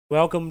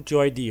Welcome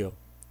to IDEO.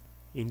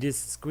 In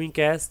this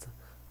screencast,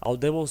 I'll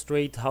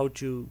demonstrate how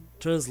to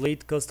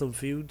translate custom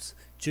fields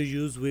to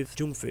use with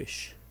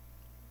JoomFish.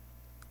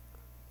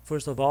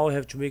 First of all, you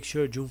have to make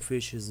sure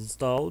JoomFish is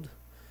installed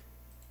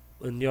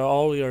and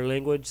all your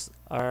languages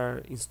are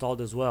installed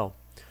as well.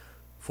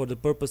 For the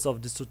purpose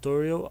of this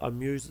tutorial,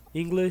 I'm using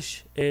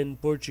English and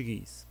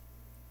Portuguese.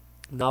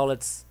 Now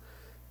let's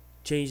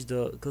change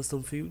the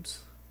custom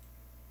fields.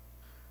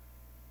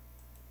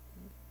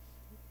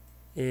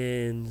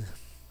 And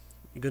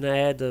you're gonna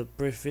add a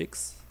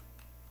prefix.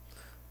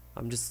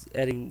 I'm just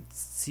adding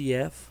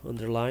CF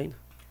underline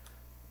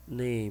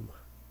name.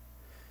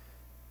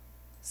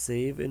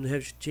 Save, and you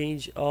have to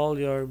change all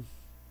your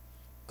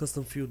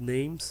custom field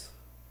names.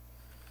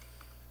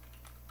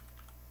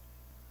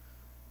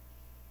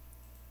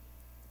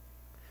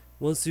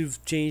 Once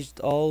you've changed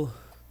all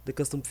the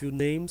custom field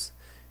names,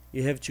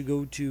 you have to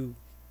go to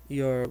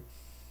your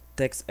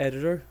text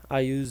editor.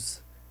 I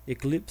use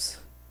Eclipse,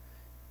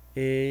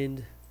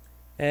 and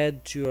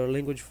add to your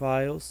language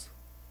files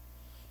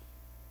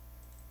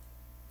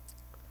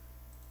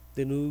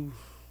the new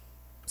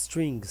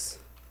strings.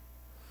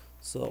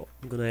 So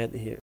I'm gonna add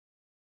here.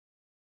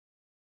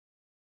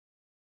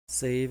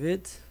 Save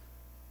it,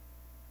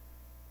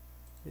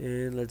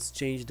 and let's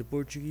change the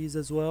Portuguese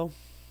as well.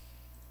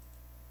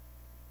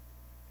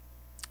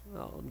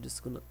 I'm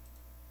just gonna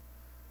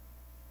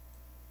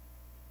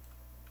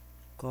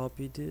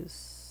copy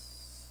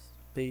this,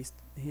 paste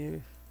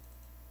here,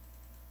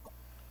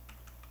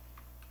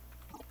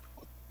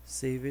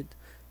 save it.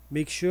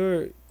 Make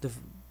sure the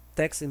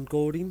text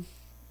encoding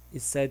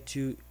is set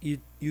to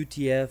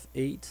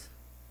UTF-8.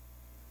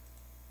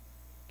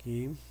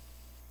 Okay.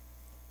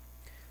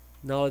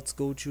 Now let's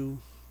go to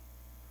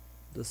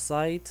the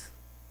site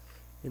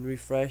and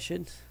refresh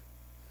it.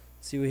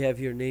 See, we have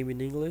here name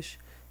in English.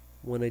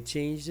 When I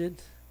changed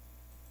it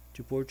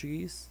to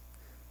Portuguese,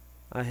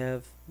 I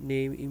have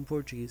name in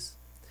Portuguese.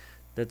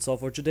 That's all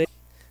for today.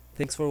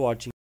 Thanks for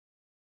watching.